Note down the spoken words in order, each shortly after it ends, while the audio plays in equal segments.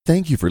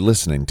Thank you for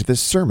listening to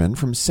this sermon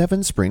from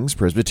Seven Springs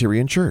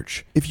Presbyterian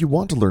Church. If you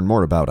want to learn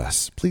more about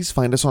us, please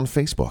find us on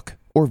Facebook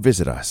or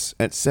visit us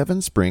at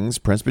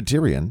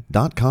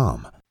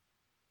sevenspringspresbyterian.com.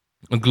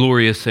 A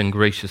glorious and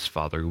gracious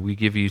Father, we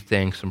give you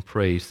thanks and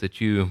praise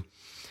that you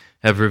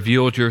have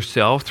revealed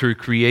yourself through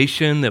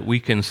creation, that we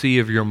can see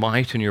of your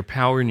might and your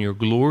power and your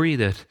glory,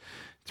 that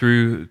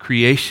through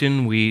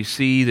creation we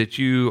see that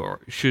you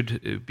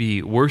should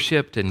be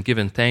worshipped and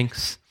given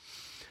thanks.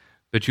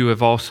 But you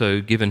have also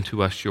given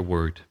to us your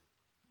word,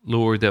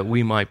 Lord, that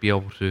we might be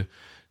able to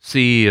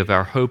see of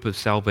our hope of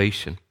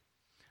salvation.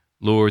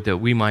 Lord, that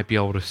we might be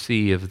able to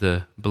see of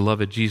the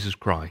beloved Jesus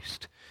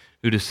Christ,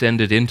 who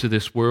descended into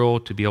this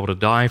world to be able to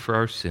die for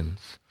our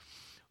sins.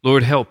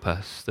 Lord, help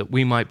us that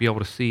we might be able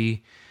to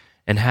see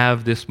and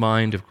have this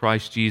mind of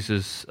Christ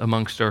Jesus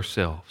amongst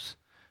ourselves,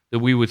 that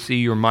we would see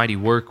your mighty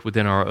work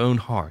within our own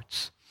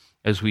hearts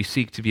as we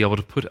seek to be able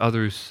to put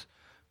others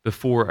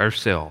before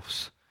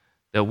ourselves,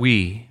 that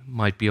we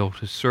might be able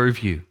to serve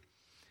you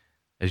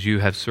as you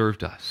have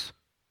served us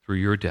through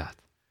your death.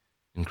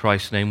 In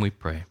Christ's name we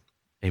pray.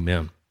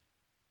 Amen.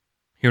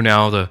 Hear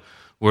now the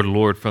word of the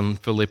Lord from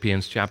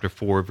Philippians chapter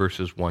 4,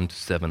 verses 1 to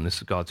 7. This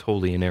is God's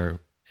holy and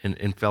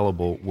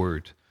infallible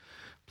word.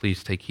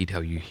 Please take heed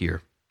how you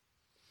hear.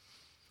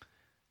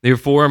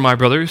 Therefore, my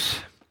brothers,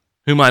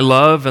 whom I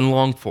love and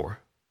long for,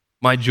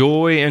 my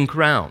joy and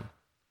crown,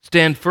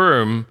 stand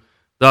firm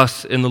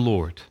thus in the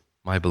Lord,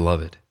 my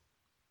beloved.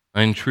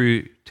 I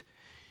entreat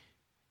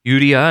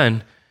Euodia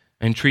and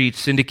entreat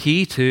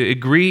Syntyche to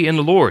agree in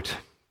the Lord.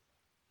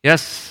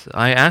 Yes,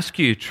 I ask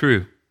you,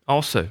 true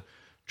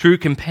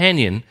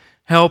companion,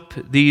 help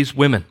these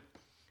women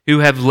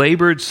who have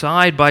labored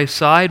side by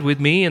side with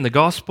me in the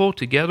gospel,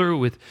 together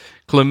with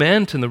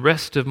Clement and the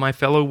rest of my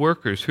fellow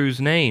workers,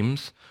 whose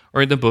names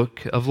are in the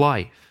book of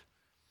life.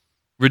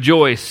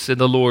 Rejoice in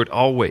the Lord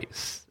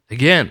always.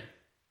 Again,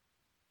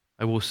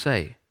 I will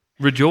say,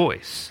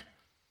 rejoice.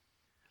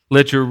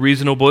 Let your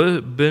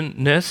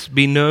reasonableness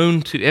be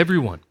known to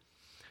everyone.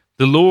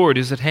 The Lord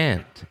is at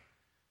hand.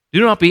 Do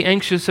not be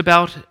anxious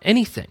about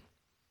anything,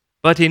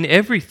 but in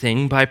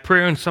everything, by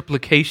prayer and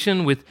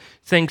supplication, with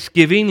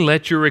thanksgiving,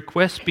 let your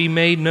requests be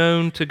made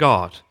known to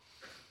God.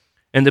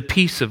 And the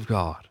peace of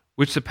God,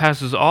 which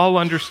surpasses all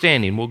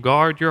understanding, will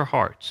guard your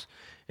hearts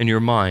and your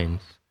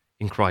minds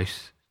in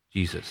Christ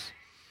Jesus.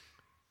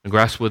 The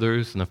grass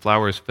withers and the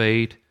flowers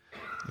fade,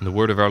 and the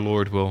word of our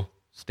Lord will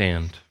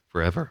stand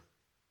forever.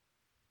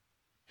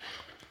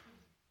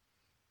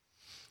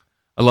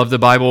 I love the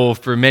Bible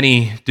for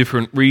many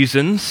different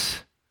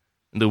reasons.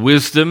 The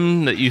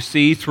wisdom that you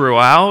see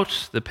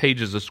throughout the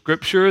pages of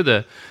Scripture,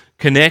 the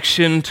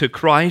connection to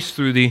Christ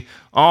through the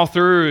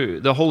author,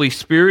 the Holy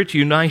Spirit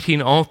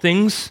uniting all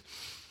things,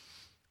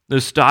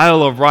 the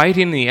style of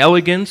writing, the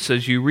elegance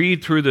as you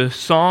read through the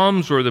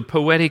Psalms, or the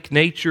poetic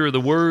nature of the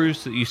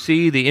words that you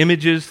see, the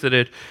images that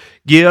it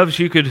gives.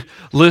 You could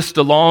list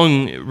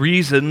along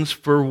reasons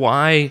for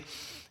why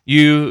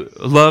you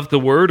love the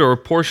Word, or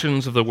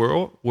portions of the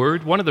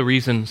Word. One of the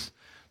reasons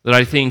that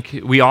I think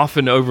we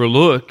often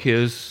overlook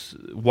is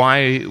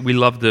why we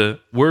love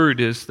the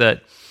Word is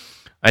that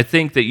I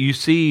think that you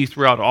see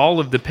throughout all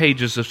of the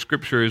pages of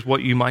Scripture is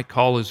what you might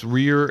call as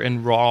real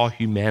and raw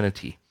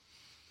humanity.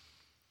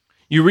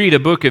 You read a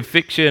book of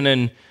fiction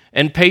and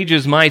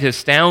pages might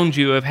astound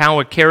you of how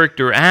a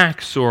character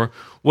acts or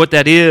what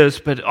that is,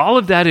 but all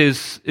of that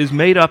is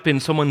made up in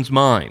someone's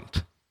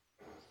mind.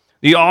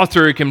 The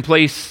author can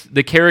place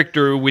the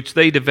character which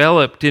they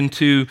developed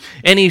into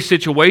any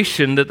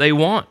situation that they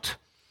want.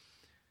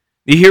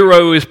 The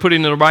hero is put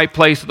in the right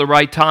place at the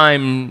right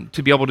time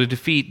to be able to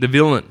defeat the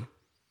villain.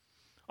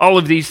 All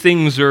of these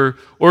things are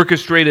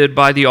orchestrated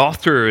by the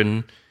author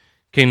and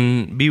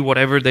can be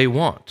whatever they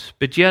want.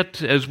 But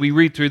yet, as we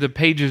read through the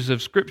pages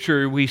of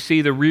Scripture, we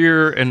see the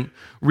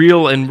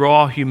real and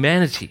raw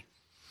humanity,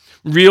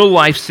 real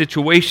life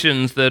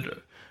situations that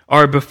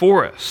are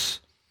before us.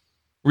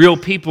 Real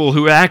people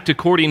who act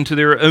according to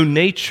their own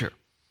nature.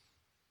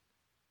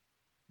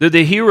 That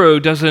the hero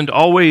doesn't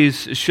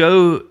always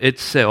show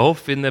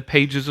itself in the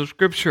pages of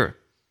Scripture.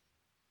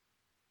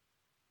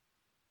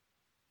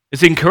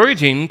 It's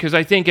encouraging because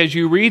I think as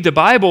you read the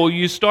Bible,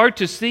 you start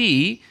to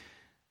see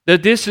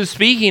that this is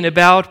speaking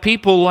about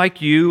people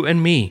like you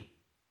and me.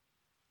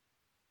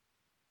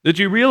 That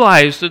you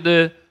realize that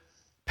the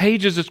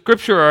pages of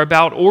Scripture are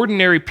about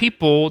ordinary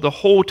people the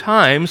whole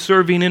time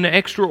serving an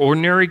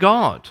extraordinary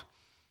God.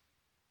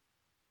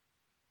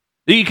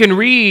 You can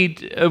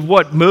read of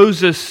what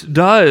Moses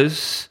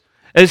does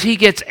as he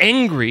gets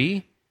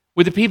angry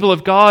with the people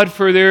of God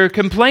for their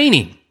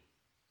complaining.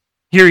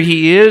 Here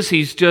he is,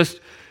 he's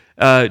just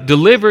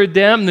delivered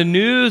them the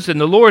news,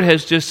 and the Lord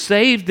has just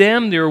saved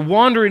them. They're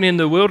wandering in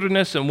the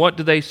wilderness, and what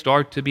do they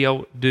start to be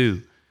able to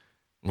do?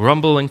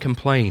 Grumble and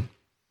complain.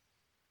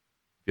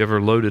 You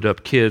ever loaded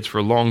up kids for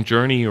a long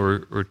journey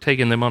or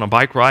taken them on a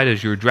bike ride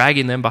as you're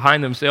dragging them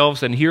behind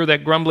themselves and hear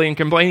that grumbling and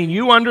complaining?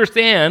 You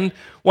understand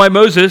why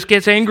Moses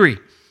gets angry.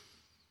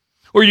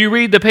 Or you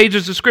read the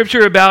pages of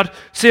Scripture about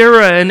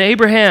Sarah and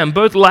Abraham,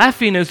 both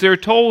laughing as they're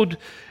told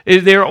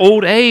their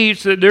old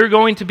age that they're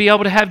going to be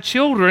able to have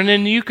children,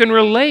 and you can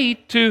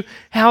relate to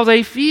how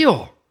they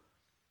feel.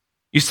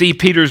 You see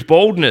Peter's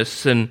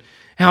boldness and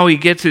how he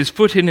gets his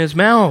foot in his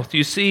mouth.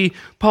 You see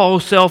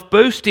Paul's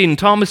self-boasting,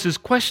 Thomas's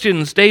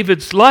questions,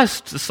 David's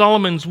lust,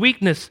 Solomon's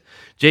weakness,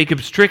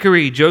 Jacob's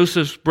trickery,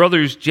 Joseph's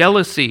brothers'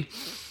 jealousy,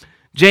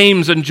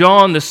 James and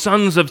John, the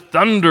sons of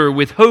thunder,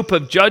 with hope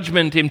of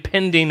judgment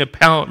impending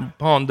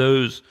upon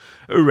those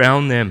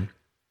around them.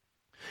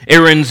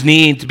 Aaron's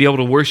need to be able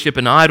to worship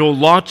an idol,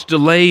 Lot's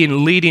delay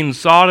in leading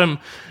Sodom,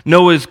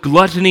 Noah's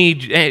gluttony,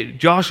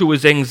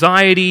 Joshua's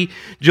anxiety,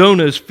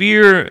 Jonah's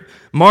fear,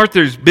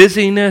 Martha's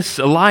busyness,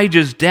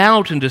 Elijah's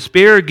doubt and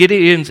despair,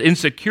 Gideon's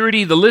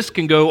insecurity. The list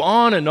can go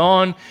on,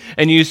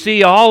 and you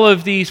see all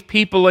of these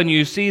people, and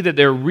you see that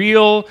they're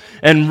real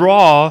and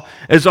raw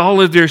as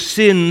all of their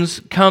sins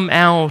come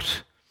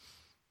out,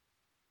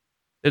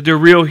 that they're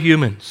real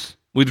humans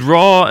with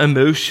raw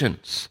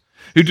emotions,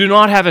 who do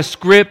not have a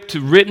script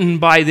written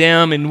by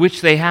them in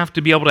which they have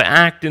to be able to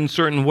act in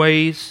certain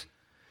ways.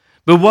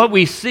 But what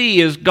we see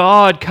is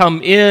God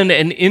come in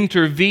and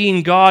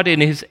intervene, God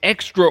in His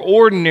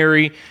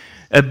extraordinary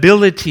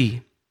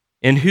ability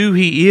and who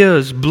He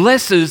is,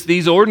 blesses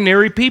these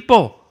ordinary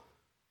people.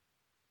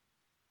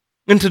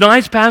 And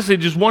tonight's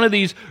passage is one of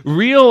these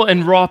real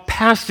and raw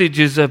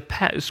passages of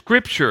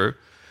Scripture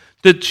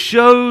that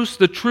shows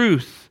the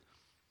truth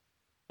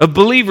of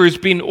believers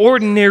being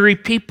ordinary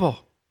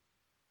people.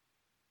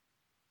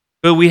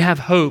 But we have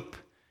hope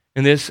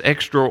in this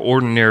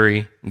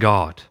extraordinary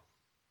God.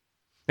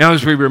 Now,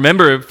 as we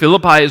remember,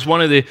 Philippi is one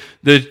of the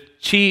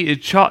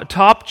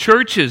top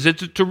churches.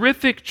 It's a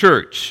terrific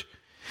church.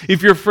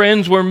 If your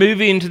friends were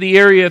moving to the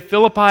area of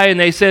Philippi and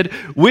they said,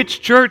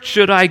 "Which church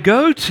should I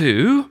go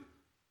to?"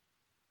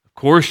 Of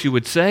course, you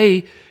would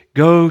say,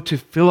 go to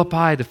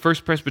Philippi, the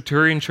First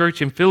Presbyterian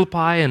Church in Philippi,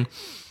 and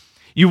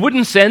you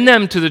wouldn't send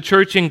them to the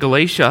church in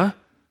Galatia,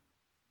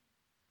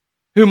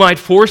 who might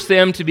force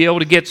them to be able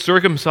to get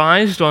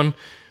circumcised on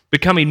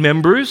becoming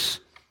members.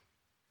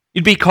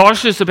 You'd be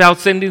cautious about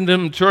sending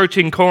them to church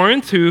in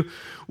Corinth, who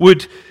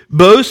would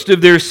boast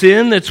of their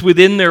sin that's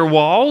within their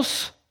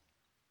walls.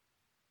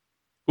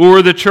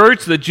 Or the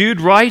church that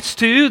Jude writes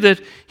to, that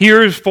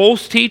hears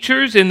false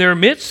teachers in their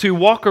midst who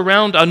walk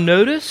around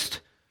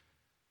unnoticed.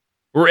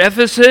 Or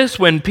Ephesus,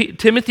 when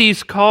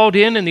Timothy's called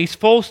in and these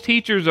false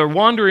teachers are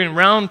wandering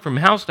around from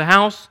house to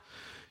house,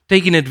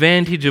 taking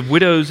advantage of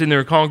widows in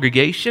their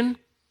congregation.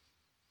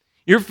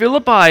 Your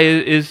Philippi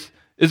is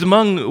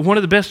among one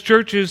of the best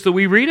churches that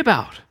we read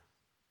about.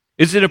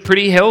 Is it a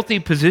pretty healthy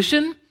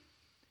position?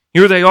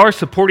 Here they are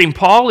supporting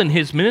Paul in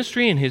his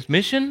ministry and his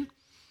mission.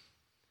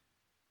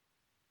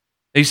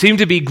 They seem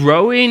to be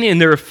growing in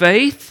their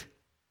faith,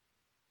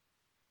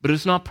 but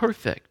it's not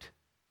perfect.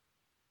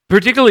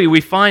 Particularly,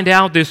 we find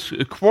out this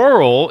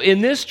quarrel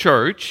in this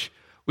church,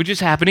 which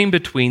is happening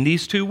between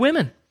these two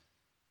women,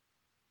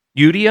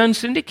 Euodia and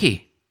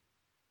Syntyche.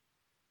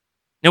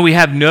 Now, we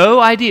have no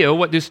idea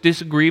what this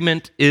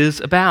disagreement is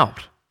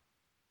about.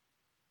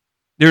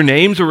 Their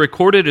names are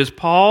recorded as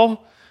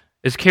Paul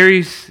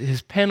carries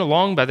his pen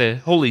along by the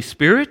Holy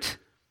Spirit,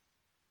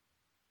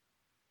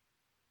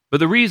 but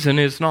the reason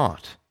is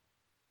not.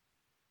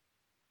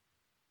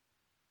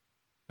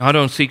 I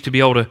don't seek to be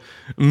able to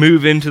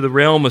move into the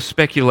realm of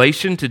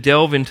speculation to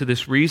delve into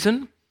this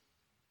reason.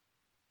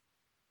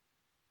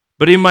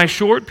 But in my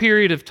short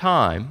period of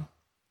time,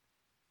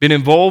 been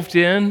involved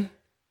in,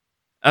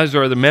 as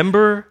the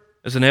member,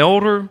 as an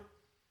elder,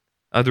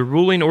 either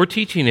ruling or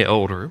teaching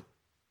elder,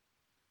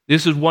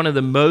 this is one of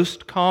the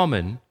most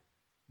common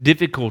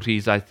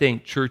difficulties I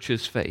think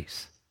churches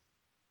face.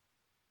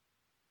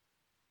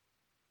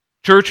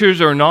 Churches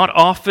are not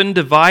often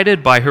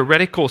divided by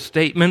heretical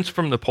statements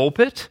from the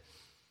pulpit,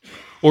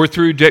 or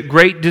through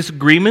great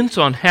disagreements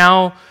on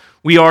how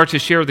we are to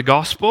share the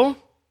gospel.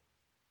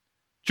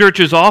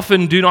 Churches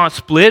often do not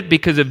split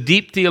because of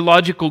deep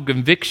theological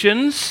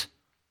convictions.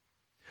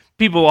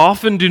 People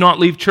often do not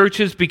leave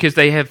churches because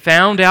they have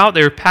found out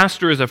their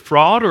pastor is a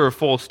fraud or a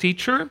false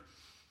teacher.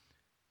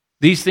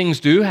 These things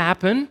do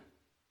happen,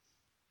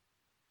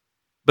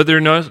 but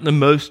they're not the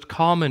most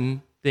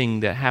common thing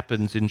that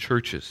happens in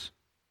churches.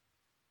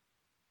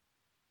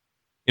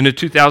 In a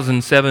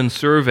 2007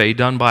 survey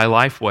done by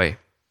Lifeway,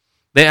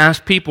 they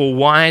asked people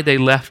why they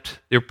left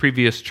their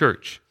previous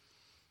church.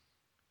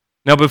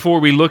 Now, before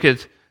we look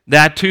at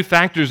that, two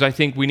factors I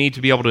think we need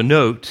to be able to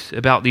note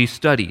about these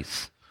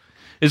studies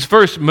is,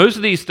 first, most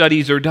of these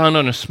studies are done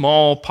on a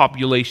small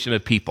population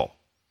of people.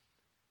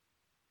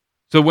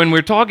 So when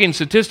we're talking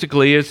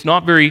statistically, it's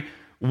not very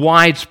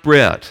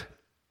widespread.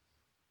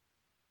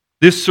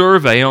 This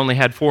survey only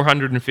had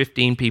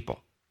 415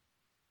 people.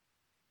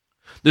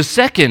 The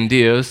second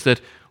is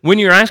that when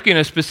you're asking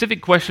a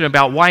specific question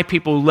about why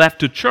people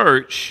left a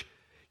church,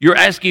 you're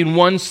asking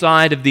one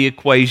side of the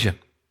equation.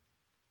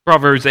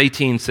 Proverbs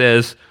 18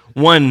 says,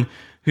 one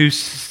who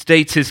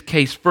states his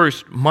case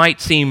first might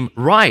seem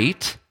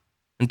right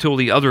until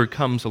the other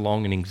comes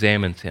along and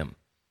examines him.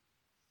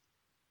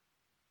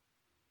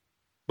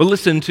 But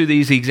listen to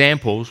these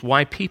examples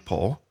why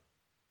people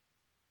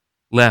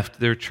left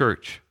their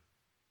church.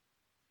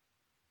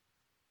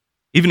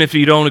 Even if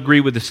you don't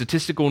agree with the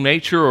statistical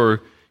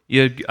nature,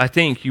 I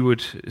think you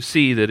would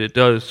see that it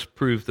does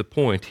prove the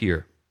point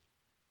here.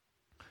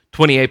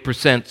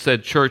 28%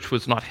 said church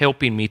was not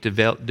helping me to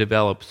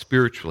develop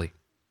spiritually.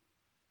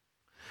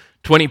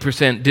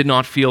 20% did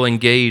not feel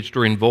engaged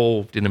or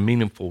involved in a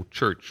meaningful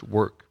church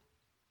work.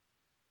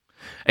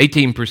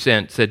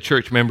 18% said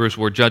church members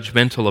were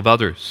judgmental of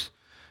others.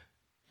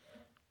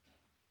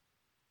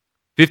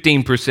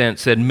 15%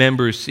 said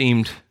members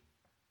seemed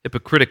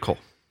hypocritical.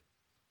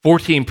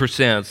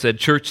 14% said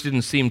church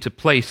didn't seem to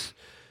place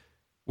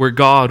where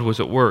God was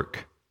at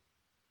work.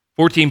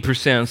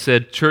 14%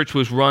 said church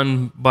was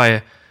run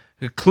by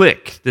a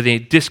clique that they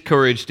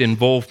discouraged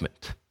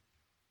involvement.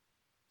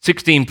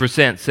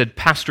 16% said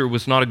pastor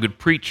was not a good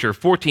preacher.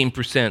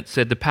 14%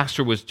 said the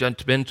pastor was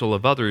judgmental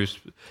of others.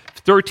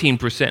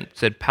 13%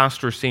 said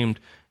pastor seemed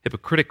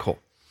hypocritical.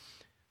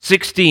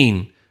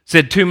 16%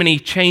 said too many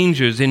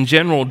changes in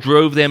general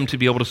drove them to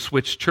be able to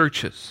switch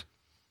churches.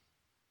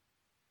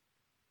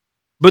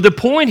 But the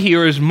point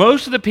here is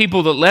most of the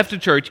people that left the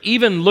church,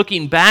 even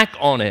looking back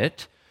on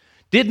it,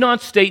 did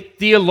not state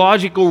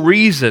theological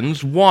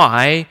reasons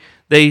why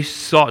they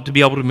sought to be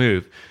able to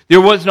move.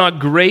 There was not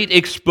great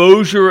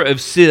exposure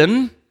of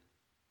sin.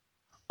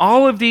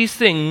 All of these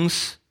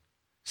things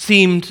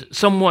seemed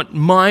somewhat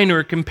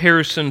minor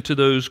comparison to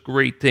those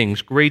great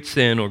things, great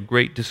sin or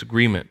great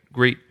disagreement,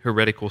 great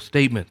heretical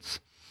statements.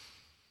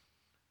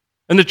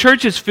 And the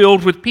church is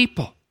filled with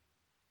people.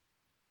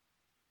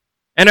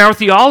 And our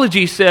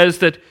theology says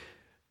that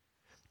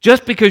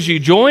just because you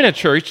join a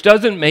church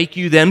doesn't make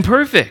you then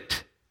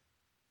perfect.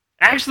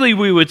 Actually,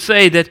 we would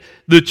say that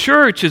the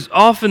church is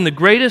often the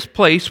greatest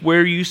place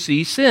where you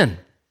see sin.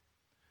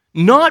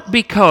 Not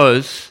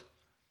because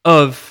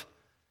of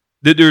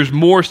that there's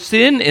more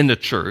sin in the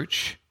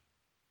church,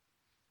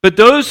 but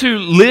those who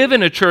live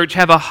in a church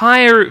have a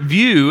higher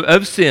view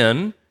of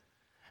sin,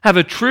 have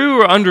a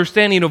truer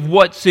understanding of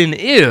what sin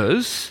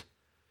is.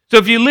 So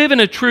if you live in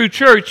a true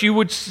church, you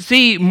would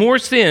see more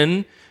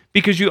sin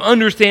because you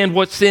understand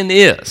what sin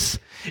is.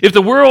 If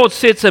the world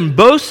sits and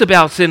boasts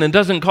about sin and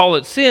doesn't call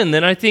it sin,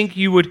 then I think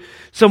you would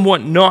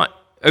somewhat not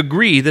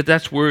agree that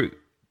that's where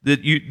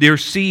they're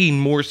seeing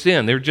more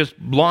sin. They're just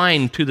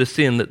blind to the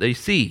sin that they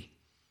see.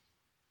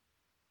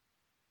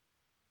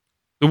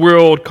 The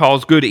world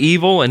calls good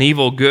evil and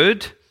evil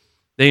good.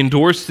 They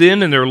endorse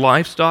sin in their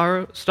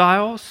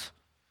lifestyles.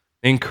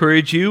 They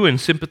encourage you and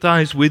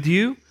sympathize with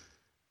you.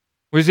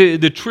 Whereas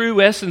the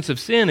true essence of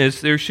sin is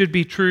there should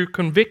be true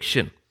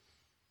conviction.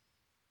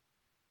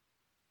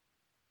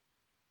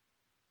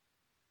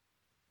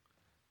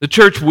 The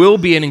church will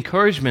be an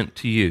encouragement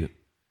to you.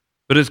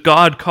 But as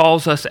God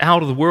calls us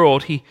out of the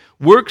world, He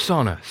works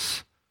on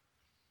us.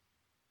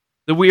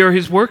 That we are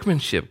His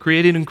workmanship,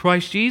 created in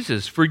Christ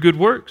Jesus for good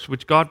works,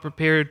 which God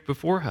prepared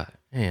beforehand.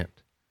 That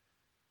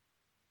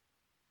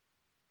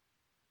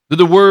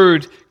the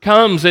Word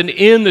comes, and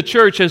in the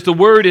church, as the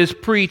Word is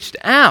preached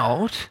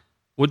out,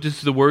 what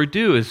does the Word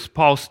do? As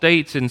Paul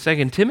states in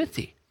 2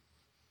 Timothy,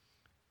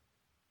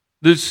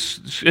 this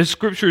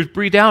Scripture is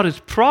breathed out is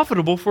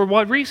profitable for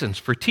what reasons?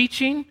 For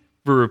teaching,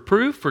 for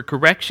reproof, for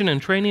correction,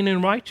 and training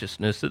in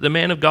righteousness, that the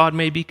man of God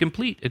may be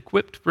complete,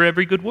 equipped for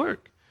every good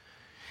work.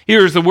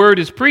 Here, as the Word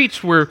is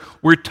preached, we're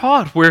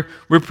taught, we're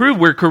reproved,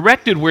 we're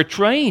corrected, we're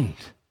trained.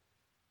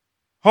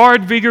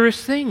 Hard,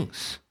 vigorous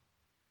things.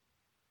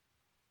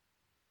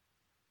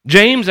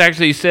 James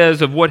actually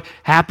says of what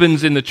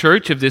happens in the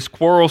church, of this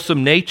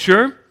quarrelsome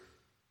nature,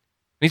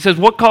 he says,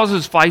 what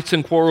causes fights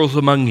and quarrels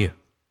among you?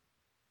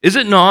 Is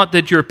it not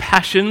that your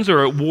passions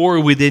are at war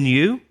within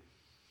you?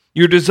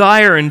 You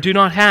desire and do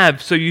not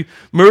have, so you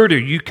murder.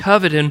 You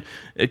covet and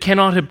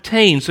cannot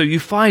obtain, so you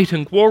fight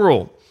and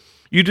quarrel.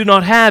 You do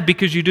not have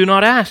because you do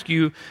not ask.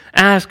 You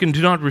ask and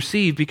do not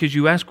receive because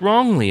you ask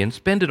wrongly and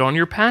spend it on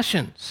your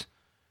passions.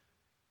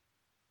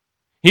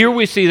 Here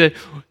we see that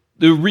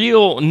the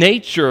real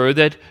nature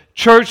that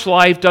church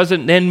life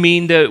doesn't then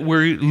mean that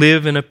we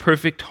live in a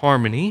perfect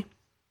harmony,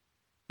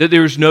 that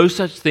there's no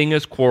such thing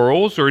as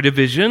quarrels or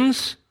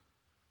divisions.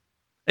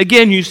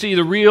 Again, you see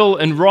the real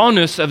and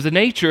rawness of the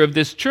nature of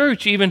this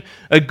church. Even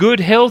a good,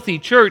 healthy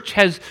church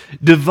has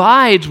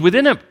divides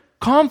within it,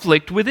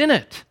 conflict within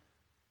it.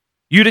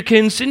 Eutyche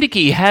and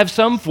Syntyche have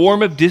some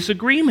form of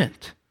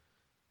disagreement.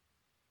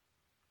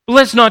 But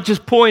let's not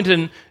just point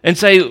and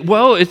say,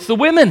 well, it's the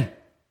women.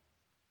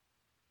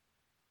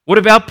 What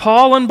about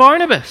Paul and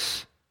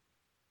Barnabas?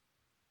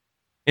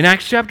 In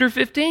Acts chapter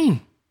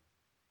 15.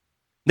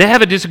 They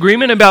have a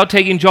disagreement about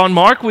taking John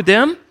Mark with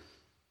them.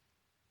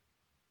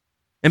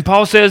 And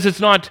Paul says it's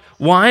not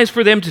wise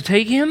for them to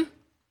take him.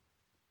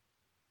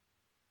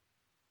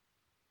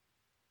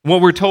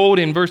 What we're told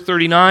in verse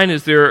 39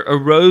 is there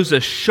arose a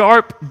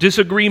sharp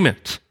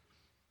disagreement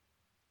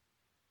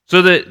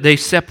so that they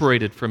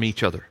separated from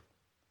each other.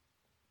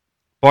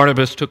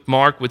 Barnabas took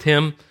Mark with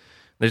him.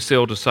 They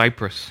sailed to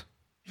Cyprus.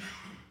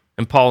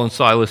 And Paul and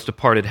Silas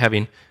departed,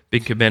 having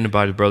been commended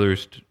by the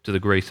brothers to the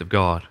grace of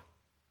God.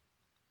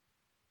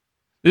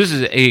 This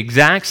is the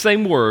exact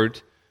same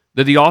word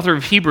that the author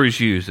of Hebrews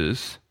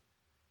uses,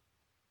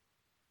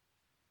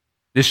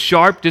 this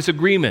sharp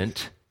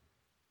disagreement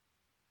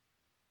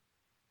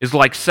is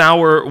like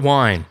sour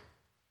wine.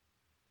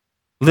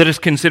 Let us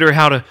consider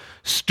how to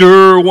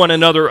stir one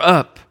another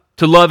up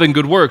to love and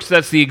good works.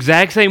 That's the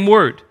exact same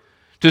word.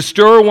 To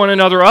stir one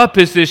another up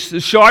is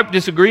this sharp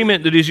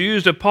disagreement that is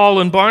used of Paul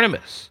and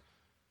Barnabas.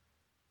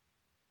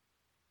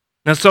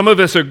 Now, some of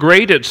us are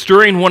great at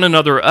stirring one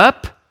another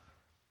up,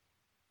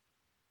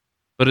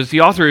 but as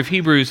the author of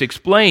Hebrews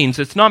explains,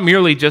 it's not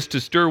merely just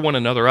to stir one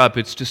another up,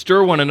 it's to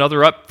stir one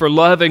another up for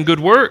love and good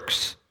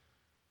works.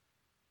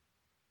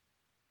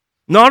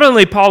 Not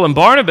only Paul and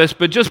Barnabas,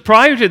 but just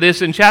prior to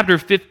this in chapter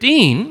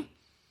 15,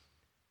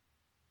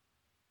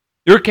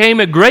 there came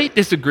a great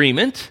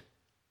disagreement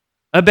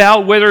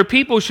about whether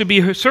people should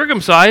be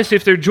circumcised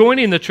if they're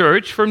joining the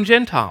church from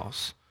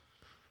Gentiles.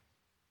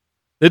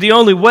 That the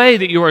only way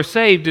that you are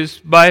saved is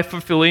by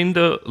fulfilling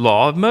the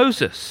law of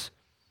Moses.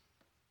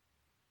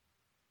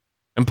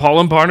 And Paul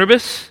and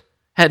Barnabas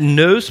had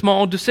no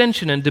small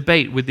dissension and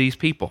debate with these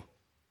people.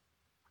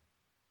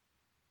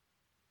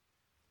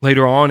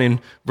 Later on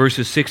in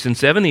verses 6 and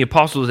 7, the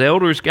apostles'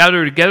 elders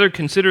gathered together to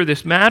consider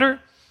this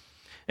matter.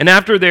 And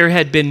after there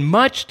had been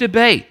much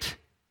debate,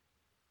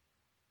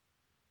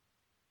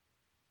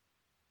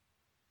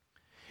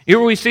 here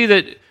we see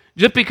that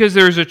just because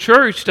there's a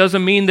church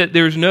doesn't mean that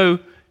there's no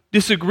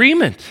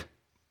disagreement.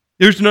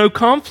 There's no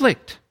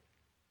conflict.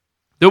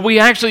 That we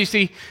actually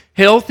see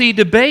healthy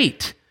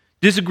debate.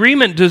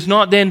 Disagreement does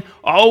not then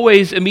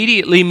always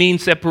immediately mean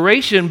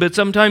separation, but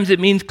sometimes it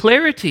means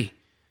clarity.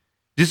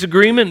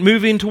 Disagreement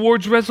moving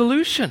towards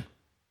resolution.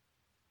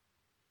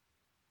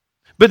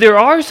 But there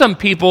are some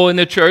people in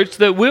the church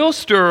that will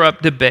stir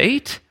up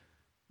debate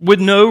with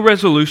no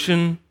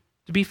resolution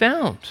to be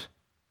found.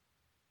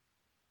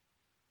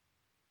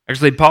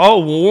 Actually,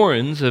 Paul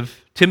warns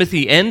of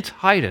Timothy and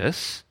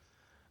Titus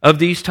of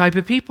these type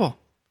of people.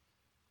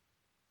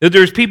 That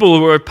there's people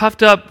who are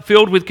puffed up,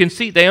 filled with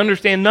conceit. They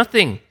understand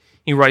nothing,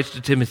 he writes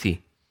to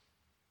Timothy.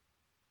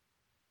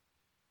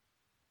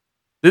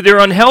 That they're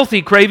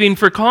unhealthy, craving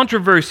for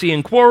controversy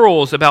and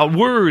quarrels about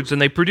words, and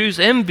they produce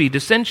envy,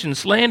 dissension,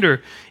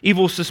 slander,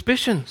 evil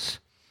suspicions.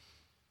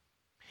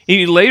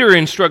 He later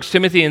instructs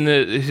Timothy in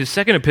his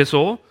second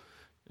epistle,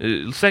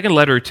 second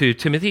letter to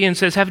Timothy, and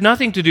says, have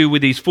nothing to do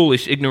with these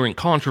foolish, ignorant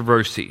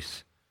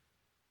controversies.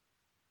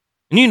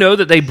 And you know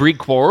that they breed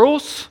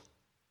quarrels.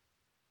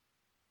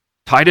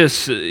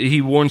 Titus,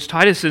 he warns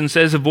Titus and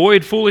says,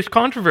 avoid foolish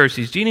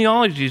controversies,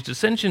 genealogies,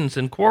 dissensions,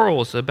 and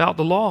quarrels about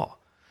the law,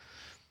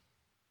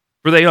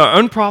 for they are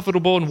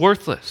unprofitable and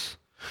worthless.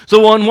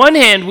 So on one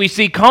hand, we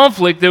see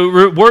conflict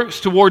that works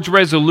towards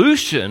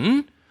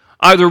resolution,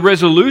 either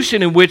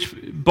resolution in which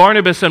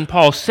Barnabas and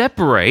Paul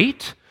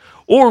separate,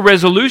 or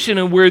resolution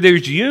in where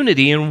there's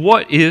unity in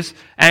what is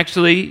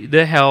actually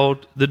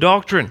the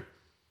doctrine.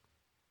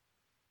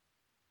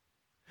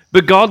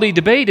 But godly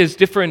debate is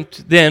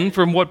different then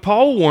from what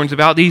Paul warns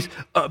about, these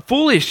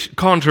foolish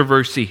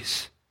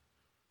controversies.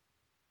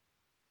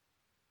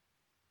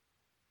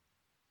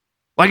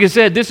 Like I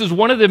said, this is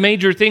one of the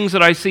major things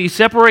that I see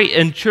separate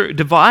and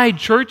divide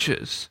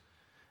churches.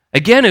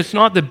 Again, it's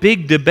not the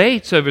big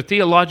debates over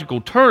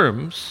theological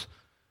terms.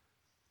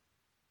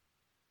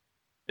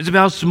 It's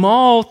about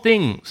small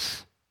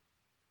things.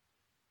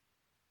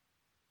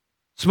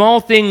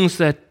 Small things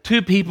that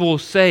two people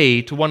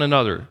say to one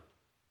another.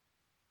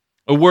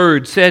 A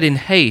word said in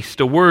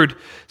haste, a word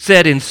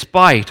said in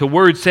spite, a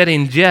word said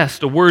in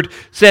jest, a word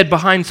said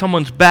behind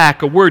someone's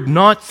back, a word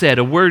not said,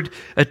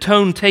 a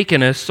tone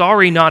taken, a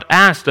sorry not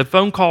asked, a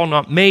phone call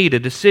not made, a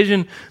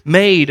decision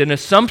made, an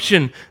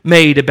assumption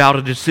made about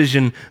a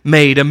decision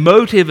made, a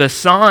motive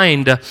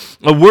assigned,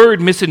 a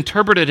word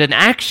misinterpreted, an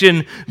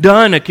action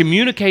done, a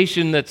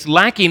communication that's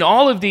lacking.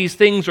 All of these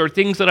things are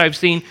things that I've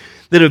seen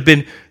that have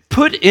been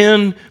put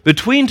in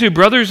between two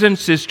brothers and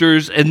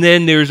sisters, and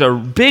then there's a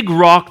big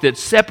rock that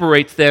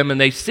separates them,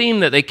 and they seem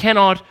that they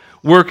cannot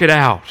work it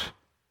out.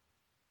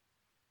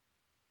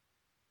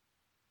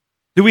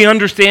 Do we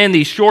understand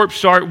these short,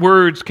 sharp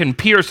words can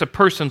pierce a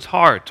person's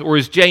heart? Or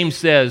as James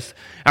says,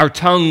 our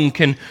tongue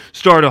can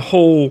start a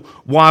whole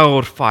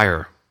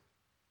wildfire.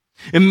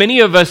 And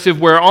many of us, if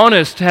we're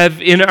honest, have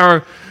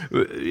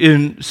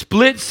in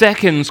split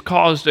seconds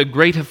caused a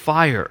great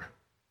fire.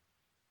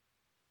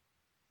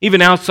 Even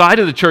outside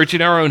of the church,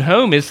 in our own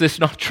home, is this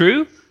not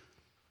true?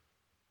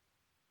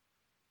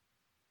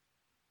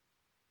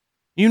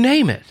 You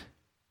name it.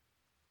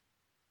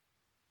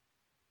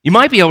 You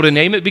might be able to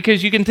name it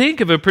because you can think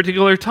of a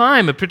particular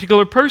time, a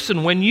particular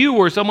person when you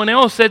or someone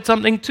else said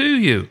something to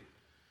you.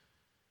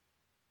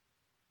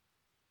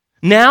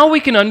 Now we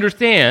can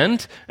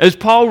understand, as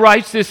Paul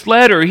writes this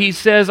letter, he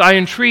says, I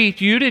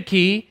entreat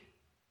Eutyche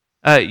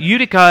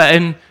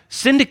and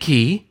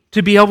Syntyche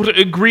to be able to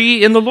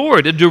agree in the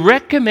Lord. A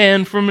direct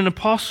command from an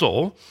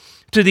apostle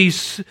to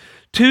these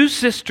two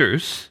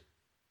sisters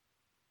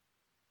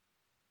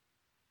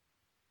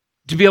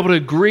to be able to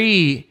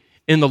agree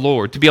in the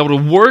Lord, to be able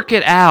to work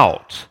it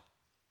out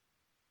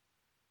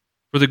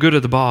for the good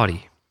of the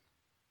body.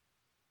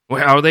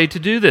 Well, how are they to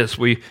do this?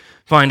 We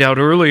find out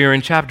earlier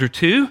in chapter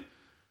 2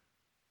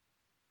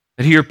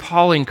 that here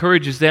Paul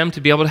encourages them to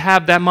be able to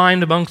have that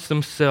mind amongst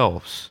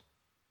themselves,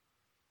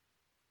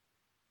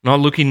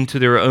 not looking to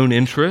their own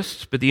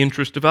interests, but the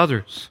interest of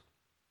others.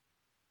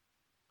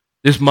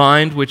 This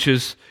mind, which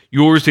is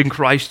yours in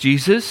Christ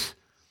Jesus,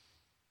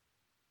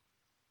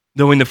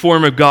 though in the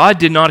form of God,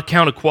 did not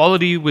account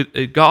equality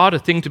with God a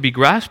thing to be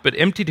grasped, but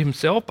emptied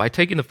himself by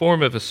taking the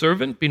form of a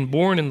servant, being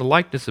born in the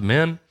likeness of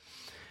men,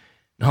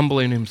 and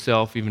humbling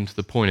himself even to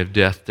the point of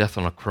death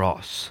on a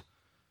cross.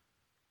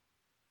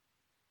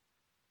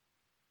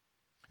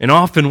 And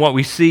often what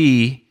we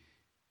see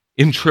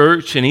in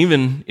church and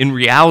even in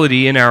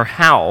reality in our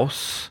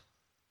house,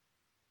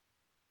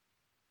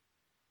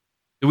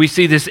 we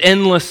see this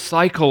endless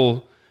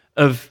cycle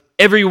of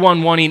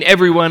everyone wanting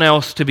everyone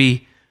else to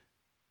be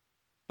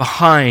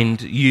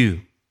behind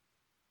you.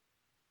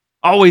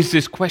 Always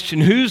this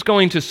question, who's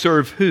going to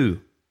serve who?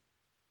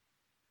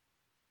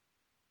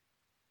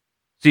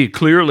 See it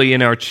clearly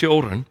in our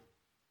children.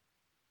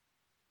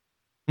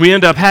 We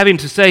end up having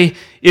to say,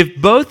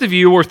 if both of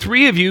you or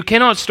three of you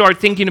cannot start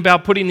thinking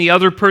about putting the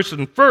other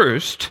person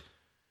first,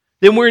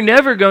 then we're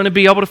never going to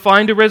be able to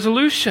find a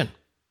resolution.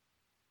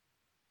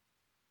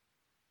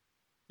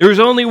 There's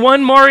only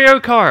one Mario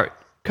Kart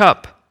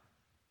Cup.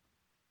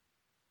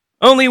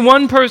 Only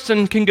one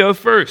person can go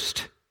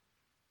first.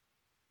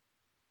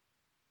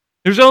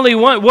 There's only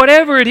one.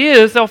 Whatever it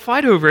is, they'll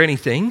fight over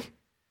anything.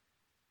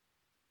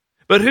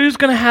 But who's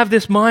going to have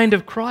this mind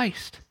of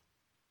Christ?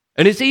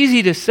 And it's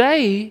easy to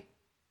say,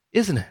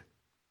 isn't it?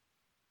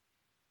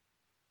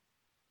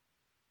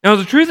 Now,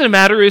 the truth of the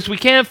matter is we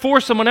can't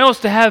force someone else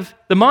to have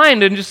the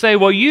mind and just say,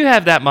 well, you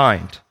have that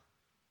mind.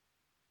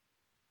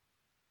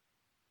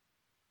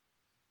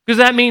 Because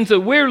that means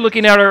that we're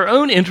looking at our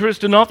own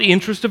interest and not the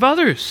interest of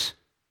others.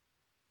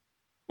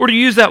 Or to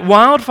use that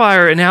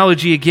wildfire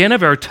analogy again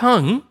of our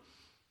tongue,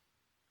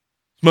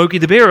 Smokey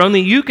the Bear, only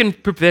you can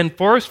prevent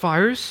forest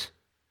fires.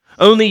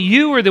 Only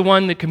you are the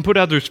one that can put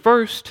others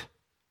first.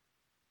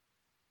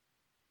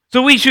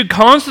 So we should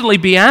constantly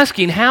be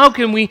asking, how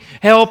can we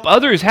help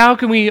others? How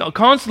can we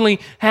constantly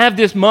have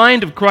this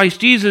mind of Christ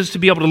Jesus to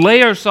be able to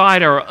lay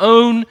aside our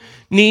own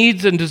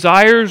needs and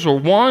desires or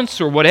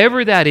wants or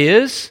whatever that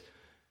is,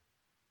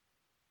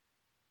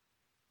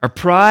 our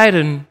pride,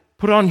 and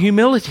put on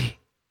humility?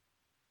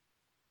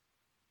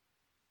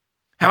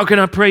 How can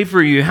I pray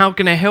for you? How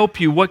can I help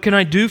you? What can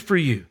I do for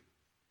you?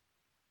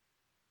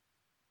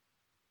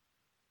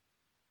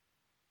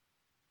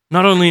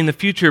 Not only in the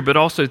future, but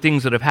also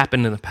things that have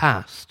happened in the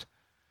past.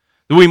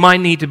 That we might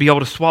need to be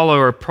able to swallow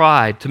our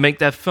pride, to make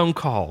that phone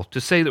call,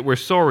 to say that we're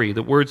sorry,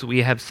 the words that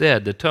we have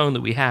said, the tone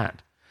that we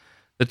had,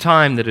 the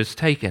time that is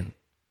taken.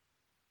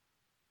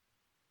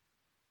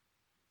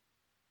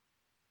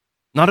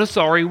 Not a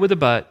sorry with a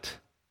but,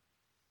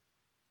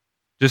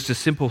 just a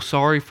simple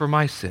sorry for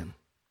my sin.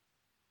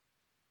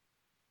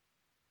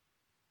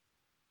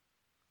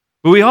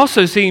 But we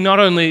also see not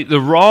only the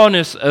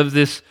rawness of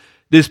this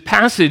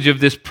passage of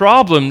this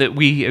problem that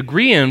we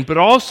agree in, but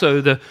also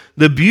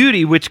the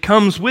beauty which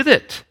comes with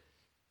it.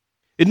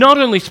 It not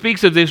only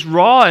speaks of this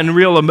raw and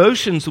real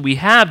emotions that we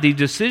have, the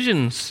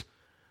decisions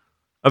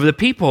of the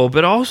people,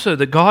 but also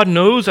that God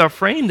knows our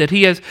frame, that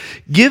He has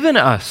given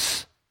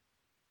us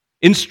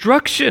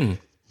instruction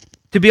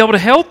to be able to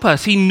help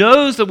us. He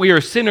knows that we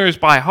are sinners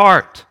by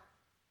heart.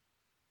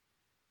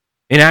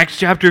 In Acts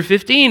chapter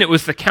 15, it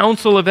was the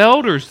council of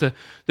elders, the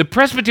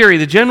presbytery,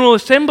 the general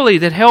assembly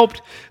that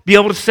helped be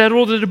able to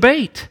settle the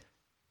debate.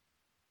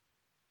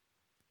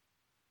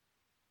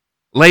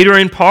 Later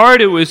in part,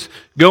 it was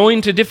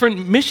going to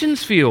different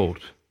missions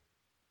fields.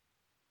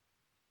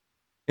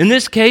 In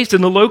this case,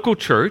 in the local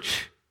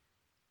church,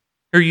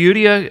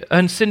 Euodia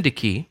and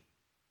Syntyche,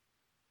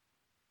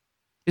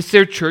 it's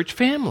their church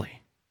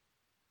family.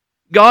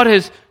 God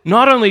has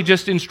not only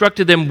just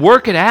instructed them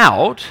work it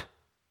out,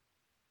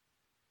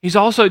 He's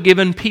also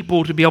given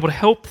people to be able to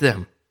help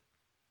them.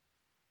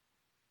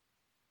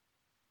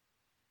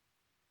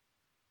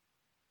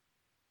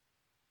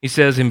 He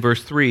says in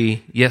verse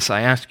 3, yes, I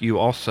ask you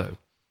also,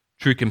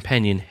 true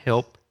companion,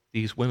 help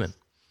these women.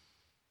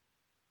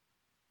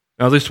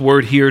 Now this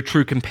word here,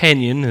 true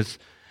companion, has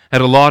had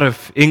a lot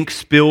of ink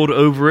spilled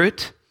over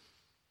it.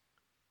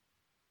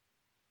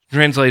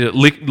 Translated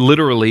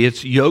literally,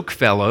 it's yoke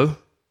fellow.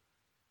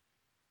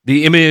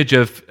 The image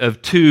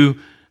of two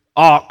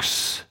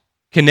ox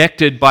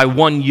connected by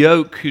one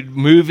yoke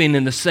moving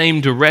in the same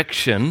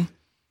direction.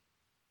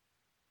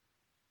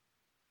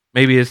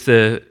 Maybe it's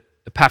the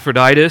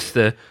Epaphroditus,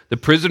 the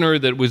prisoner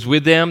that was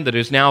with them that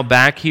is now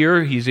back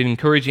here. He's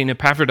encouraging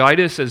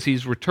Epaphroditus as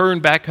he's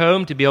returned back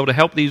home to be able to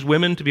help these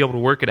women to be able to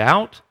work it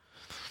out.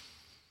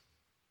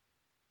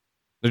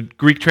 The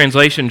Greek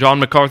translation, John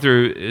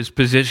MacArthur's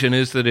position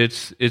is that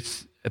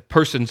it's a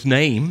person's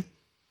name.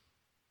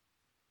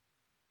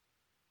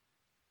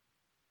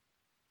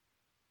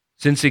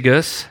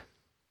 Syntychus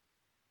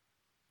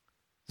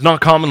is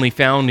not commonly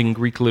found in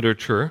Greek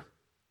literature,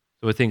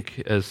 so I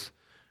think, as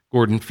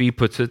Gordon Fee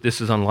puts it,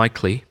 this is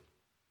unlikely.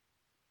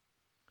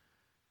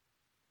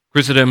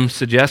 Chrysostom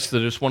suggests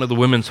that it's one of the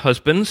women's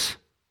husbands.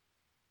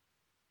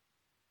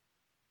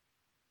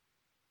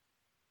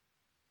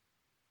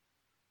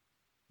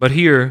 But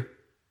here,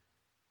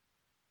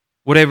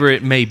 whatever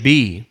it may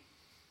be,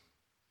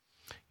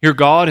 here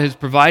God has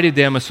provided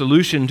them a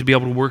solution to be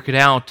able to work it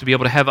out, to be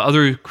able to have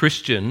a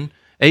Christian,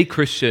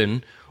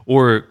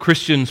 or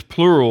Christians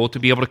plural, to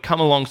be able to come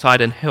alongside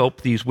and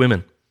help these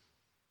women.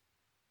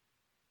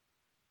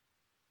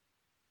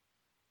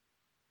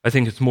 I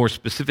think it's more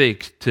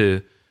specific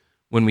to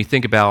when we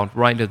think about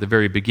right at the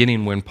very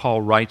beginning when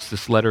Paul writes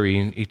this letter.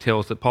 He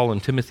tells that Paul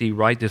and Timothy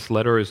write this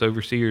letter as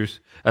overseers,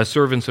 as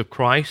servants of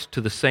Christ,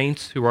 to the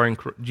saints who are in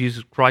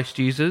Christ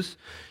Jesus,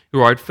 who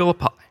are at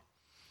Philippi.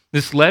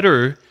 This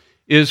letter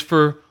is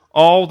for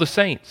all the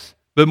saints,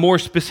 but more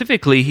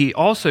specifically, he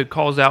also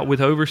calls out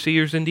with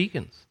overseers and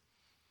deacons.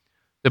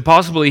 That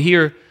possibly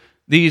here,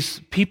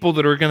 these people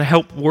that are going to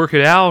help work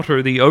it out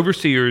are the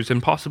overseers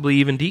and possibly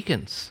even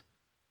deacons.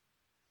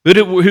 But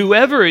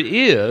whoever it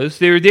is,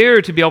 they're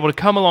there to be able to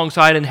come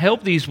alongside and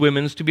help these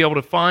women to be able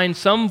to find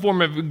some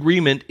form of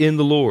agreement in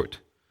the Lord.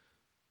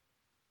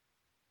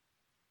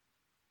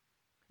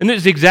 And this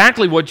is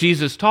exactly what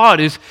Jesus taught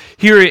is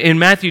here in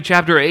Matthew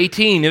chapter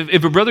 18.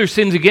 If a brother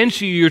sins against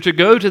you, you're to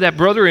go to that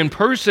brother in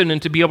person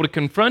and to be able to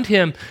confront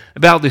him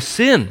about the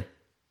sin.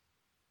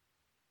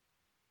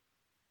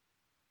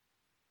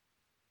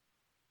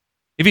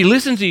 If he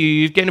listens to you,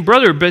 you've gained a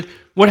brother. But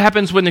what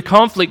happens when the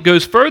conflict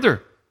goes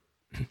further?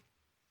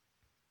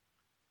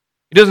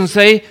 It doesn't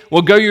say,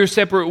 well, go your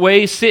separate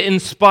ways, sit in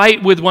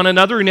spite with one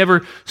another,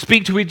 never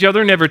speak to each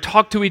other, never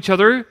talk to each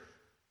other,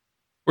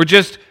 or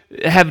just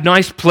have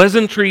nice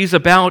pleasantries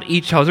about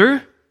each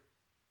other.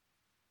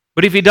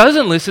 But if he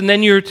doesn't listen,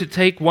 then you're to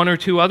take one or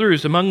two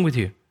others along with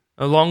you.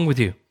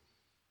 And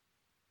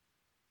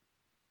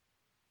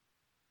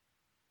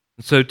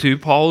so too,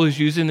 Paul is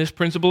using this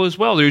principle as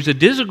well. There's a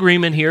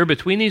disagreement here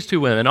between these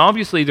two women.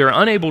 Obviously, they're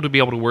unable to be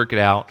able to work it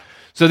out.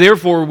 So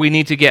therefore, we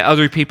need to get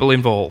other people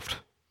involved.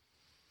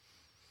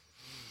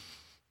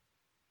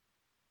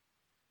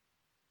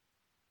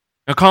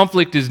 Now,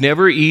 conflict is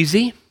never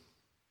easy,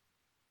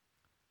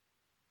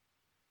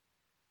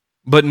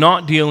 but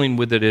not dealing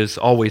with it is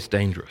always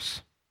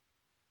dangerous.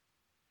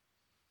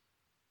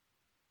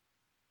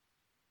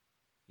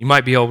 You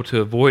might be able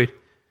to avoid,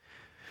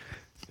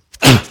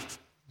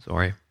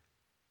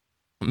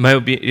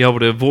 might be able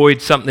to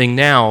avoid something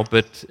now,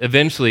 but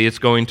eventually it's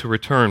going to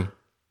return.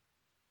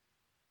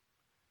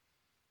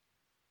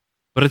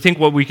 But I think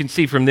what we can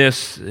see from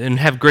this and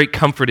have great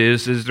comfort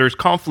is there's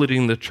conflict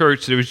in the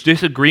church, there's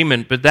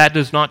disagreement, but that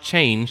does not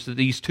change that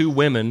these two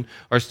women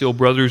are still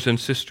brothers and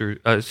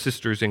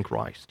sisters in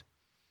Christ.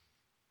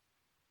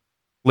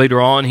 Later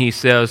on, he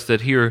says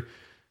that here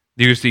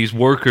there's these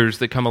workers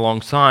that come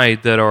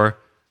alongside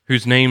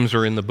whose names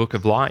are in the book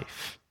of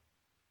life.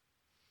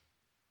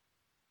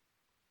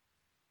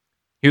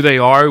 Here they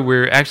are.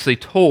 We're actually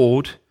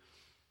told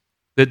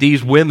that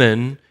these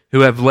women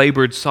who have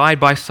labored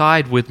side by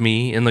side with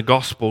me in the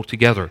gospel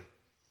together.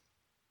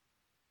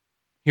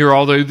 Here,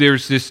 although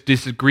there's this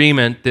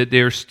disagreement, that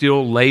they're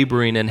still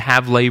laboring and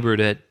have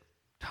labored at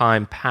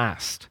time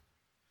past.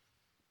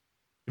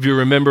 If you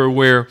remember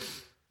where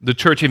the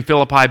church in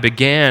Philippi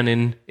began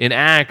in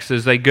Acts,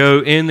 as they go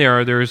in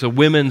there's a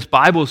women's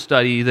Bible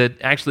study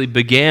that actually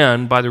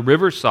began by the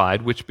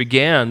riverside, which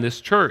began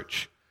this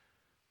church.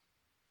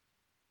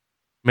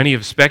 Many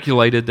have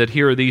speculated that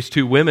here these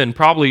two women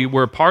probably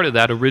were part of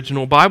that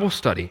original Bible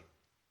study,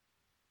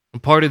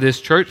 and part of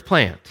this church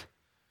plant.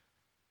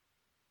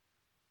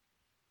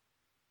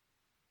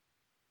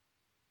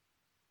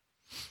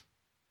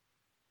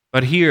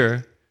 But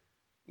here,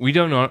 we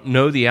do not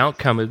know the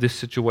outcome of this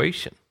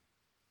situation.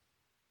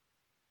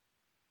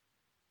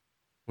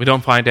 We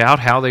don't find out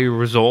how they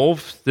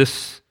resolve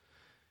this,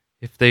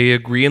 if they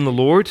agree in the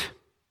Lord.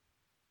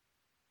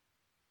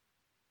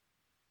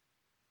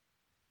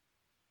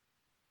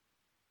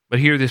 But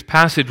here this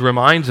passage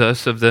reminds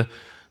us of the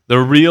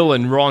real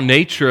and raw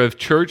nature of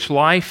church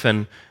life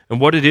and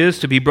what it is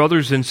to be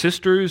brothers and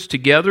sisters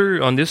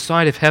together on this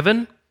side of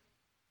heaven.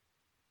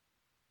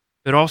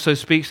 It also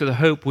speaks of the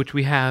hope which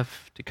we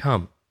have to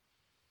come.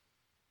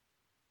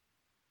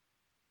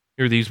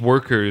 Here are these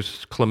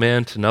workers,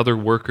 Clement and other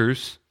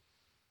workers,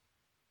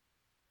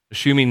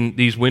 assuming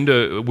these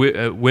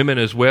women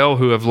as well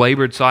who have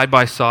labored side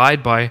by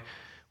side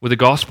with the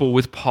gospel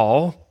with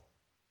Paul.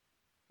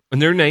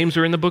 And their names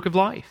are in the book of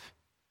life.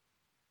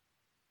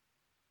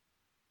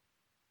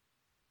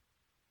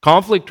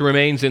 Conflict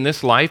remains in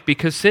this life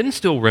because sin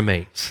still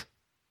remains.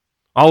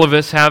 All of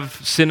us have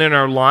sin in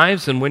our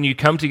lives, and when you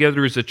come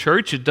together as a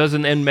church, it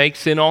doesn't then make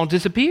sin all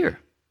disappear.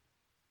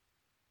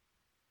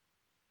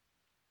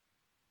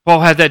 Paul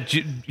had that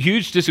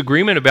huge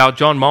disagreement about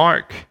John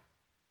Mark.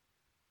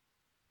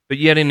 But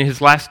yet in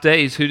his last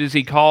days, who does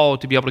he call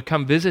to be able to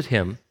come visit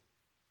him?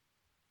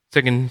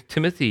 2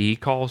 Timothy, he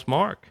calls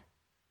Mark.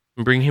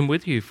 And bring him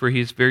with you, for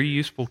he is very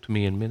useful to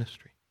me in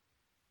ministry.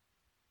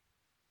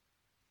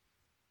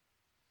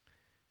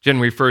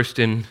 January 1st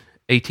in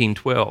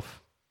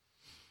 1812.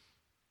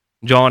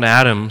 John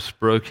Adams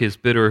broke his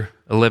bitter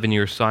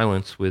 11-year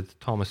silence with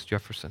Thomas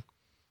Jefferson.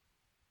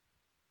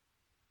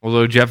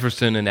 Although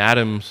Jefferson and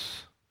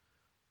Adams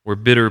were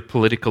bitter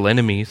political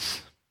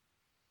enemies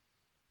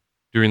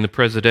during the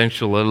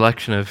presidential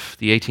election of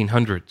the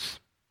 1800s,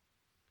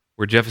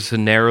 where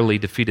Jefferson narrowly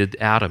defeated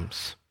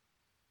Adams,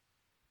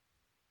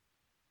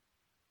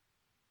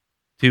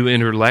 two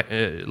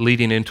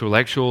leading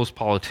intellectuals,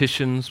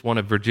 politicians, one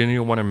of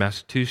Virginia, one of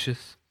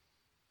Massachusetts,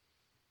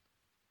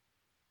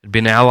 had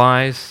been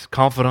allies,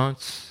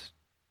 confidants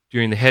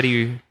during the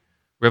heady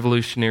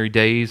revolutionary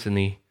days in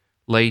the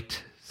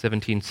late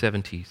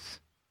 1770s.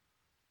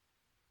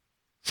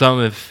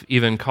 Some have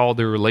even called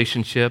their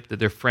relationship that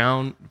they're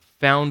founding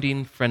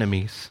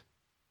frenemies.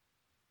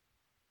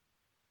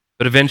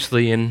 But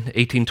eventually in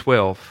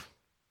 1812,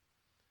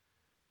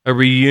 a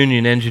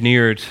reunion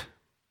engineered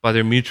by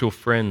their mutual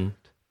friend,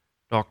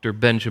 Dr.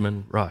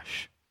 Benjamin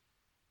Rush.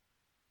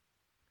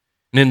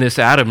 And in this,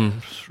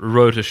 Adams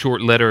wrote a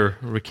short letter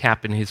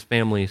recapping his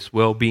family's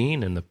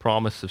well-being and the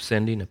promise of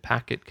sending a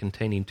packet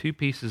containing 2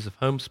 pieces of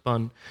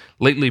homespun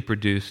lately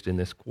produced in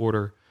this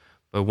quarter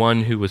by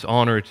one who was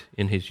honored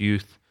in his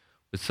youth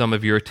with some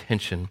of your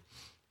attention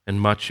and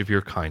much of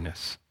your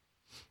kindness.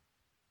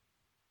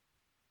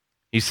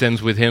 He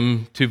sends with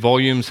him 2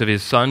 volumes of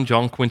his son,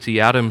 John Quincy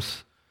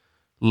Adams'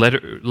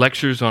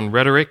 lectures on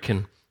rhetoric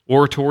and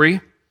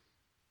oratory,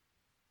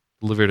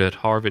 delivered at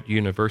Harvard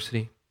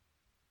University.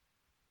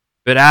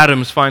 But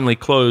Adams finally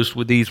closed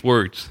with these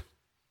words: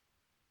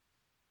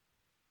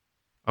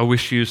 I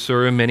wish you,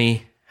 sir,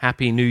 many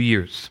happy New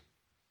Years,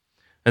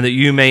 and that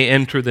you may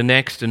enter the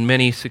next and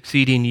many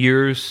succeeding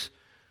years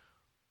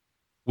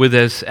with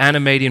as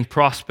animating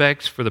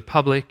prospects for the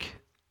public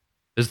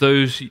as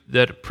those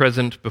that are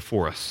present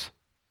before us.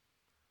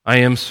 I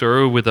am,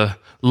 sir, with a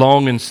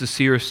long and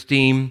sincere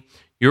esteem,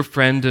 your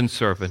friend and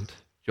servant,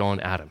 John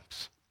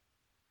Adams.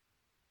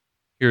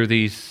 Here are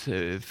these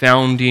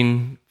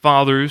founding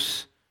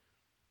fathers,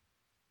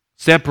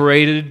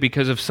 separated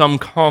because of some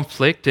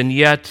conflict, and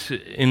yet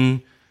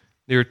in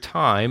their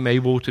time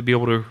able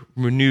to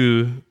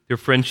renew their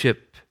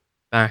friendship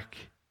back.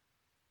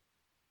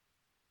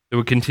 They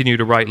would continue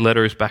to write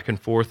letters back and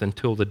forth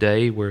until the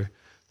day where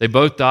they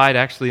both died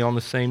actually on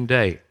the same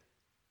day.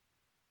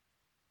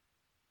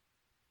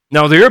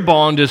 Now their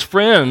bond as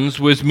friends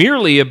was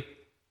merely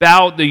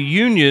about the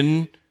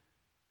union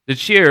that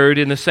shared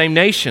in the same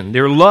nation,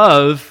 their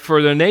love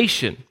for the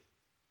nation.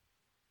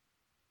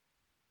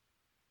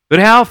 But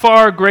how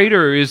far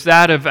greater is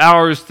that of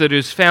ours that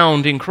is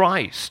found in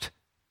Christ?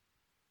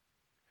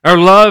 Our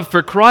love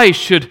for Christ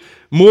should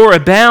more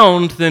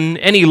abound than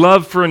any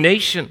love for a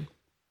nation.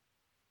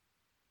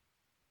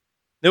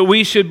 That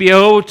we should be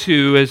able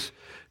to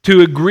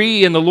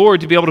agree in the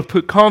Lord, to be able to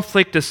put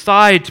conflict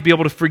aside, to be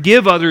able to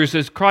forgive others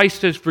as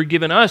Christ has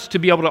forgiven us, to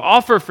be able to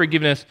offer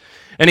forgiveness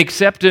and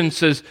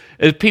acceptance as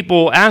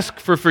people ask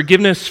for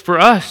forgiveness for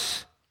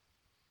us.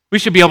 We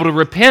should be able to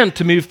repent,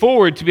 to move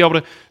forward, to be able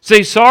to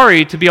say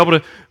sorry, to be able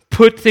to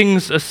put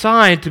things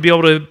aside, to be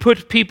able to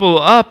put people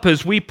up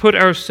as we put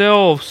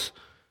ourselves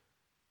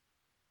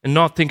and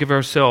not think of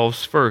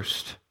ourselves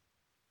first.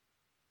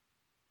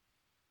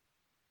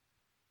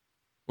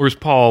 Or as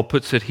Paul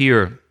puts it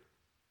here,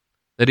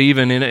 that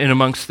even in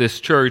amongst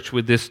this church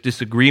with this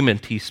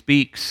disagreement, he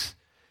speaks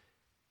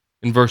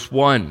in verse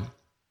 1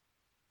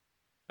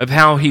 of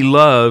how he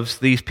loves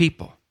these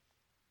people.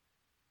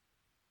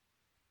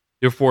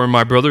 Therefore,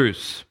 my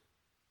brothers,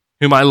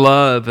 whom I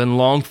love and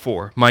long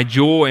for, my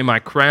joy, my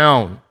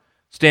crown,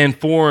 stand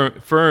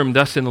firm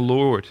thus in the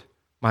Lord,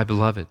 my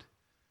beloved.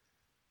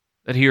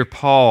 That here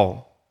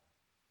Paul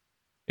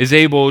is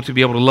able to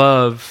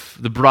love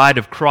the bride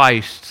of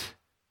Christ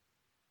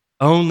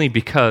only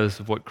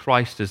because of what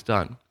Christ has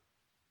done.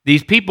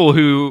 These people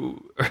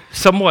who are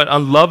somewhat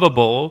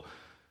unlovable,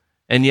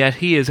 and yet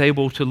he is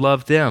able to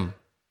love them.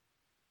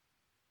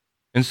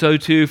 And so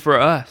too for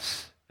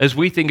us, as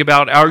we think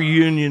about our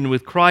union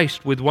with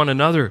Christ, with one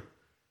another,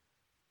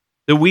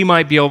 that we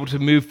might be able to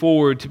move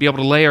forward, to be able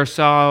to lay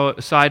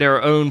aside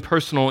our own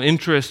personal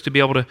interests, to be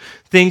able to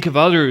think of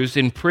others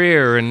in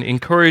prayer and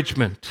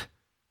encouragement, to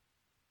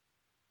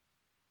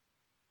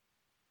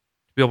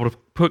be able to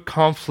put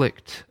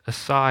conflict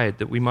aside,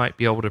 that we might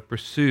be able to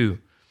pursue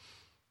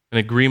an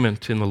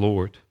agreement in the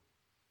Lord.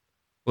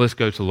 Well, let's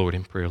go to the Lord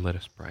in prayer. Let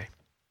us pray.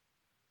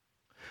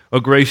 O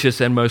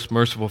gracious and most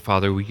merciful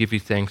Father, we give you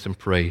thanks and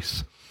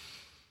praise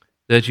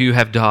that you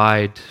have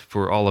died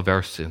for all of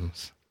our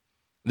sins,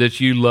 that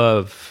you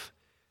love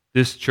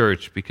this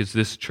church because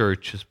this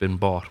church has been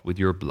bought with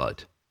your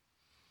blood.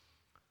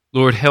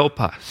 Lord,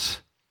 help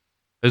us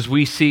as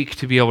we seek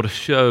to be able to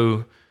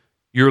show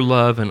your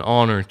love and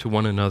honor to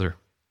one another,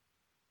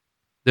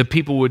 that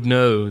people would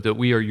know that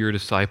we are your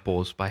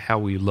disciples by how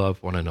we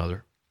love one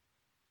another.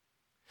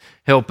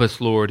 Help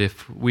us, Lord,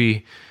 if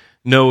we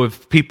know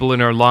of people in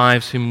our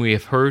lives whom we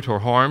have hurt or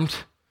harmed,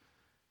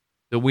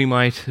 that we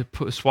might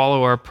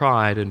swallow our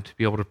pride and to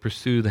be able to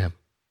pursue them.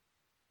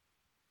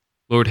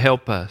 Lord,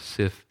 help us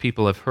if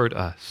people have hurt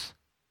us,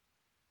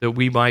 that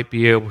we might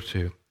be able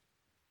to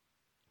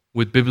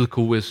with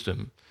biblical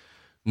wisdom,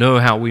 know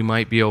how we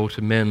might be able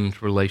to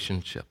mend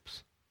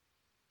relationships,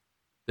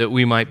 that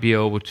we might be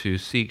able to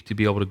seek to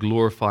be able to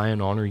glorify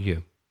and honor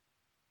you.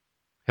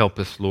 Help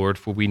us, Lord,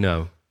 for we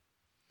know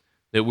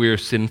that we are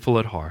sinful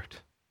at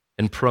heart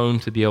and prone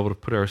to be able to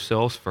put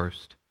ourselves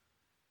first.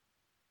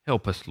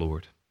 Help us,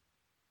 Lord,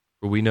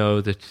 for we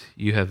know that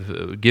you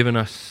have given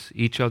us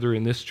each other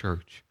in this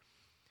church,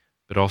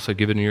 but also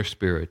given your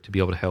Spirit to be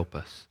able to help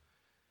us.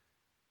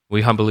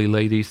 We humbly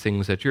lay these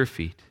things at your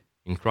feet.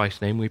 In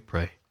Christ's name we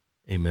pray.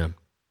 Amen.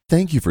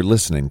 Thank you for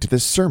listening to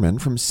this sermon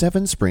from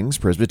Seven Springs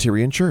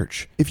Presbyterian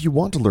Church. If you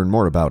want to learn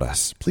more about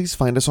us, please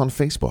find us on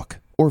Facebook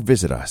or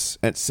visit us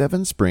at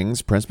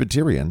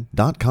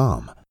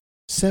sevenspringspresbyterian.com.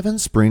 Seven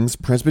Springs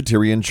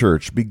Presbyterian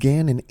Church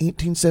began in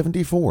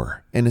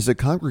 1874 and is a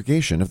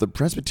congregation of the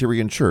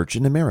Presbyterian Church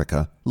in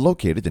America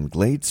located in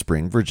Glade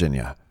Spring,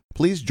 Virginia.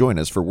 Please join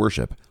us for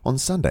worship on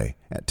Sunday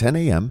at 10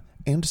 a.m.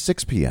 and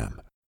 6 p.m.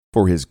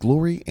 For His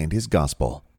glory and His gospel.